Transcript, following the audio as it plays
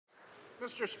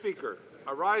Mr. Speaker,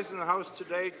 I rise in the House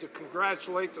today to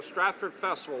congratulate the Stratford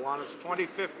Festival on its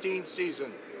 2015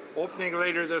 season, opening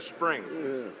later this spring.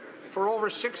 For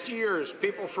over 60 years,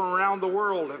 people from around the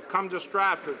world have come to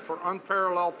Stratford for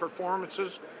unparalleled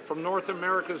performances from North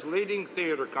America's leading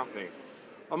theatre company.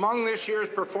 Among this year's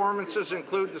performances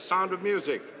include The Sound of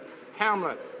Music,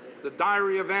 Hamlet, The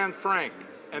Diary of Anne Frank,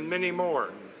 and many more.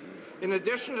 In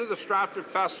addition to the Stratford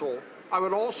Festival, I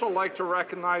would also like to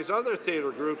recognize other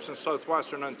theatre groups in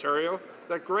southwestern Ontario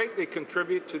that greatly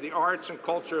contribute to the arts and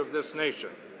culture of this nation.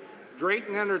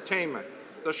 Drayton Entertainment,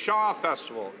 the Shaw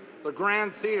Festival, the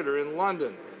Grand Theatre in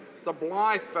London, the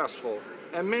Blythe Festival,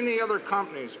 and many other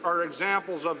companies are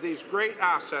examples of these great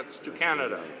assets to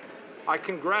Canada. I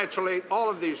congratulate all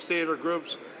of these theatre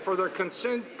groups for their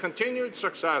continued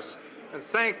success and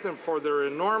thank them for their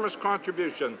enormous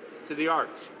contribution to the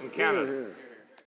arts in Canada.